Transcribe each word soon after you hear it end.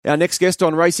Our next guest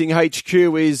on Racing HQ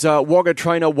is Wagga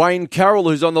trainer Wayne Carroll,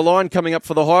 who's on the line coming up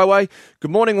for the highway. Good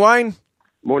morning, Wayne.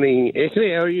 Morning, Anthony.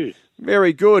 How are you?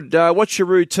 Very good. What's your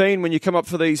routine when you come up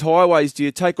for these highways? Do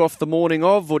you take off the morning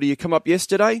of, or do you come up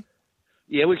yesterday?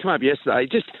 Yeah, we come up yesterday.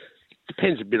 Just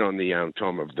depends a bit on the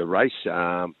time of the race.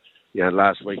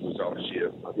 Last week was obviously,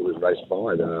 I think it was race 5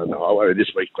 on the highway.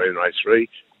 This week, been race 3,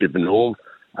 bit of a norm.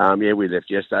 We left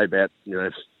yesterday about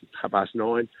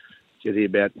 9:30. Get here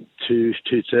about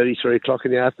 2:30, 3 o'clock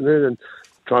in the afternoon, and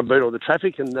try and beat all the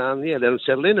traffic, and let them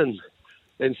settle in, and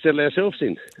then settle ourselves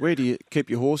in. Where do you keep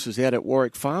your horses? Out at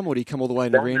Warwick Farm, or do you come all the way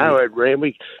to Randwick? No, at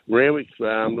Randwick.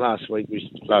 Last couple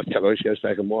of weeks ago,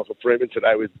 back in Michael Freeman.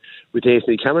 Today with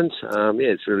Anthony Cummins.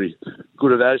 It's really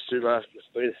good of those to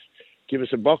give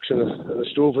us a box and a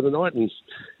stall for the night, and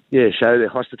show their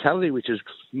hospitality, which is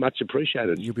much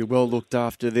appreciated. You'll be well looked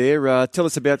after there. Tell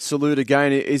us about Salute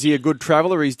again. Is he a good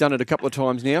traveller? He's done it a couple of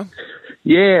times now.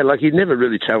 Yeah, he'd never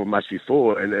really travelled much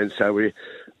before, and so a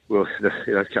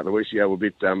couple of weeks ago we were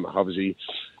a bit obviously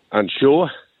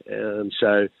unsure,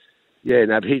 but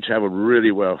he travelled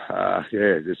really well.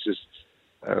 It's just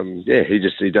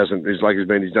he doesn't. It's like he's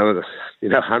done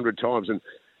it 100 times,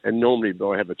 and normally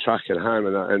I have a truck at home,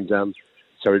 and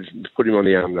so we put him on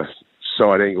the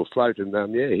side angle float,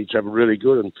 and he travelled really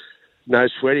good, and no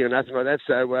sweating or nothing like that,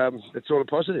 so it's all a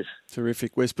positive.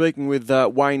 Terrific. We're speaking with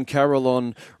Wayne Carroll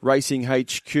on Racing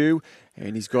HQ,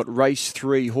 and he's got race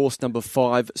 3, horse number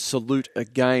 5, Salute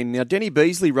Again. Now, Denny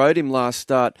Beasley rode him last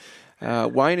start.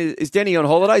 Wayne, is Denny on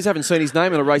holidays? Haven't seen his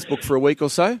name in a race book for a week or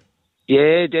so?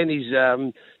 Yeah, Denny's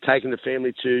taken the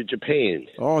family to Japan.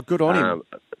 Oh, good on him.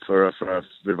 For a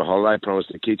bit of a holiday,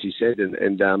 promised the kids, he said, and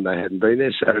they hadn't been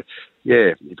there. So,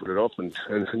 he put it off and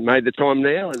made the time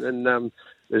now. And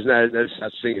there's no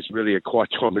such thing as really a quiet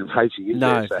time in racing,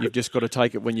 No, so you've just got to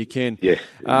take it when you can. Yeah,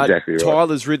 exactly right.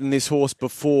 Tyler's ridden this horse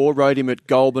before, rode him at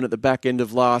Goulburn at the back end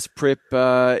of last prep.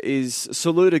 Is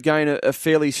Salute Again a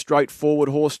fairly straightforward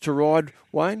horse to ride,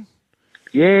 Wayne?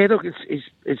 Yeah, look,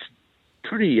 it's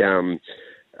pretty... he's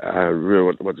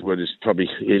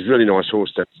a really nice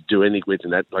horse to do anything with,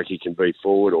 and that, he can be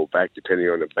forward or back depending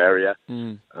on the barrier.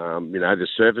 The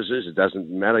surfaces, it doesn't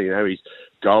matter. He's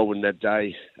Goulburn that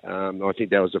day. I think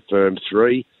that was a firm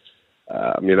 3.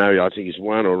 I think he's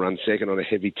won or run second on a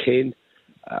heavy 10.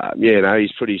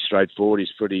 He's pretty straightforward.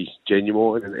 He's pretty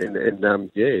genuine, and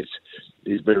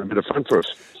he's been a bit of fun for us.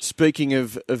 Speaking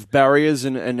of barriers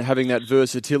and having that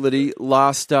versatility,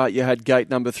 last start you had gate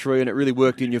number 3, and it really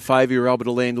worked in your favour. You were able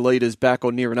to land leaders back,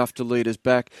 or near enough to leaders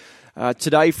back.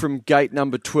 Today from gate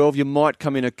number 12, you might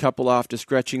come in a couple after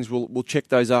scratchings. We'll check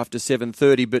those after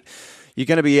 7:30, but you're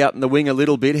going to be out in the wing a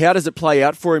little bit. How does it play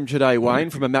out for him today, Wayne,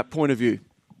 from a map point of view?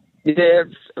 Yeah,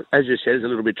 as you said, it's a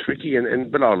little bit tricky,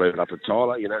 but I'll leave it up to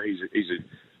Tyler. He's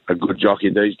a good jockey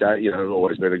these days.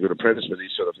 Always been a good apprentice, but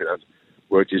he's sort of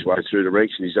worked his way through the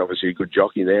ranks, and he's obviously a good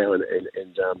jockey now. And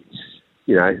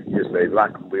you just need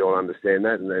luck. We all understand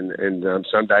that. And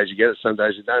some days you get it, some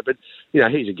days you don't. But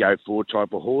he's a go forward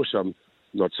type of horse. I'm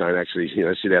not saying actually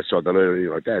sit outside the lead or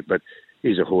anything like that, but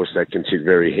he's a horse that can sit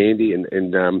very handy.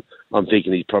 And I'm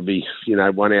thinking he's probably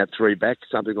 1 out 3 back,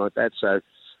 something like that. So.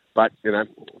 But,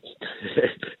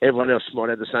 everyone else might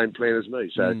have the same plan as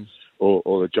me, so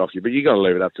or the jockey. But you got to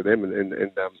leave it up to them, and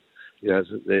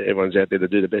everyone's out there to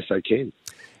do the best they can.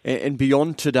 And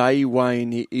beyond today,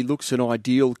 Wayne, he looks an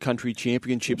ideal country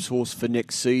championships horse for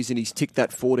next season. He's ticked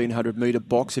that 1,400-metre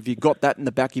box. Have you got that in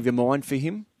the back of your mind for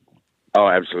him? Oh,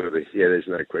 absolutely. Yeah, there's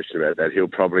no question about that. He'll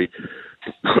probably,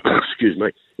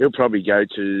 he'll probably go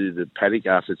to the paddock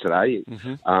after today,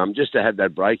 just to have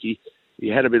that break. He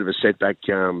had a bit of a setback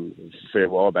a fair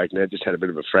while back now, just had a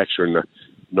bit of a fracture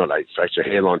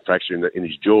hairline fracture in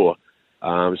his jaw.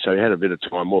 So he had a bit of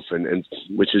time off, and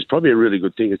which is probably a really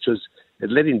good thing. It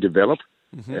let him develop,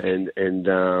 but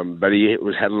he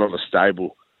had a lot of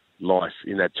stable life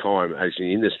in that time,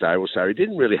 actually in the stable, so he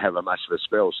didn't really have much of a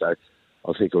spell. So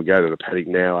I think he'll go to the paddock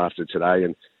now after today,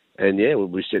 and we'll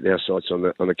be setting our sights on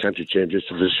the country championships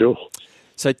for sure.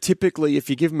 So typically, if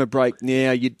you give him a break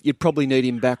now, you'd probably need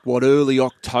him back, early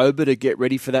October to get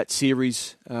ready for that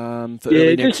series for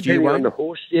early next year, Wayne? On the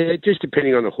horse. Yeah, just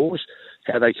depending on the horse,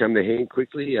 how they come to hand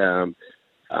quickly,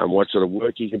 what sort of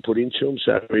work you can put into them.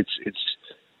 So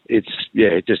it's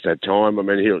just that time. I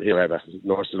mean, he'll have a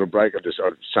nice little break.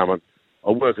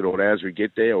 I'll work it all out as we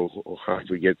get there, or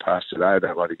after we get past today. I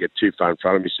don't like to get too far in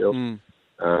front of myself.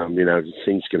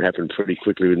 Things can happen pretty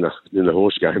quickly in the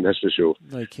horse game, that's for sure.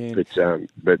 They can.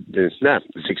 But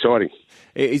it's exciting.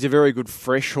 He's a very good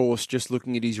fresh horse, just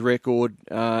looking at his record.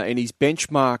 And his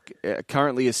benchmark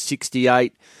currently is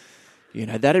 68. You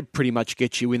know, that'd pretty much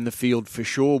get you in the field for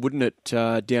sure, wouldn't it,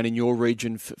 down in your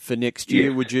region for next year?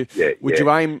 Yeah. Would you Yeah. you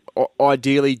aim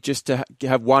ideally just to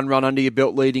have one run under your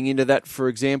belt leading into that, for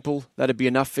example? That'd be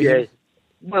enough for him?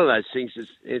 One of those things is,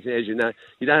 as you know,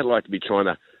 you don't like to be trying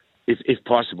to, if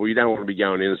possible, you don't want to be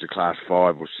going in as a class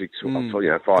 5 or 6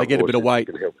 or 5. They get a bit of weight.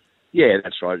 Yeah,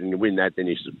 that's right. And you win that, then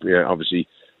you obviously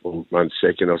run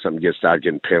second or something, start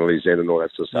getting penalties then and all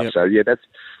that sort of stuff. Yep. So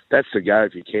that's the go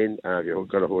if you can. If you've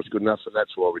got a horse good enough, so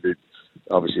that's why we do.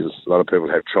 Obviously, a lot of people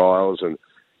have trials and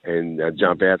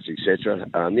jump outs, etc.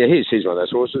 He's one of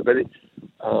those horses, but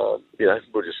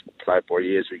we'll just play it by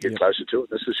ear as we get closer to it.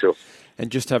 That's for sure.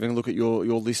 And just having a look at your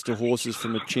list of horses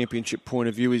from a championship point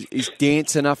of view, is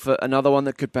Dance enough for another one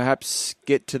that could perhaps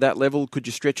get to that level? Could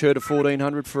you stretch her to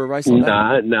 1400 for a race like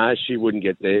that? No, she wouldn't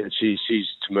get there. She's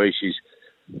to me, she's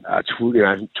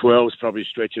 12's probably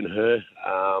stretching her.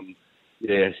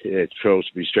 12's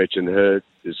be stretching her.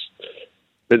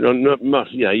 But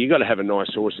you got to have a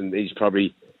nice horse, and he's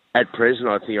probably at present.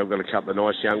 I think I've got a couple of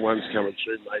nice young ones coming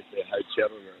through, mate. Their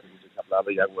hotel, and there's a couple of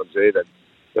other young ones there that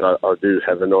I do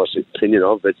have a nice opinion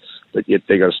of, but yet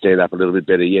they're going to stand up a little bit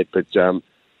better yet. But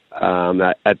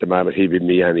at the moment, he'd be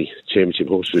my only championship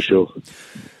horse for sure.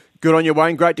 Good on you,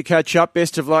 Wayne. Great to catch up.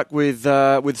 Best of luck with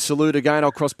Salute again.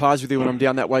 I'll cross paths with you when I'm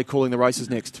down that way calling the races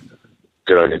next.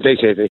 Good on you. Thanks, Anthony.